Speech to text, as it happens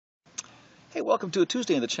Hey, welcome to a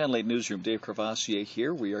Tuesday in the Channel 8 Newsroom. Dave Crevassier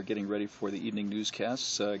here. We are getting ready for the evening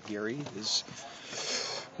newscasts. Gary is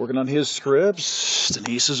working on his scripts.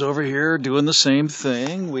 Denise is over here doing the same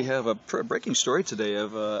thing. We have a breaking story today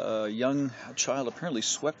of a young child apparently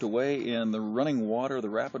swept away in the running water, the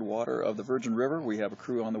rapid water of the Virgin River. We have a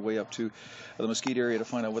crew on the way up to the Mesquite area to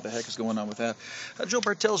find out what the heck is going on with that. Joe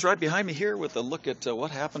Bartel's right behind me here with a look at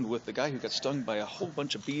what happened with the guy who got stung by a whole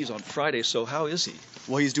bunch of bees on Friday. So how is he?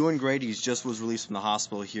 Well, he's doing great. He just was released from the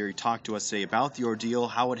hospital here. He talked to us today about the ordeal,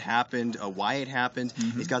 how it happened, why it happened.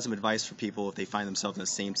 He's got some advice for people if they find themselves in the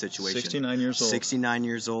same situation. 69 years old. 69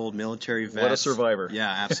 years old, military vet. What a survivor. Yeah,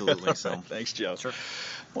 absolutely. So, thanks, Joe. Sure.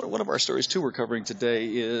 One of our stories, too, we're covering today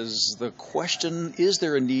is the question, is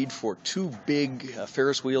there a need for two big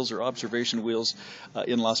Ferris wheels or observation wheels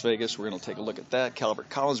in Las Vegas? We're going to take a look at that. Calvert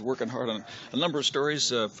Collins working hard on a number of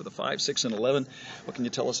stories for the 5, 6, and 11. What can you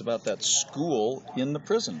tell us about that school in the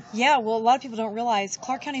prison? Yeah, well, a lot of people don't realize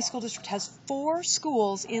Clark County School District has 4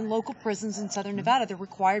 schools in local prisons in southern Nevada. They're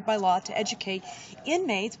required by law to educate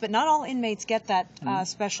inmates, but not all inmates get that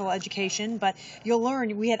special education. But you'll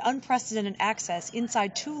learn we had unprecedented access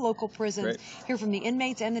inside 2 local prisons. Right. Hear from the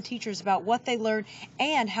inmates and the teachers about what they learned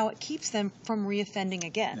and how it keeps them from reoffending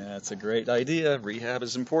again. That's a great idea. Rehab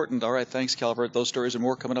is important. All right, thanks, Calvert. Those stories and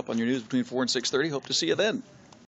more coming up on your news between 4 and 6:30. Hope to see you then.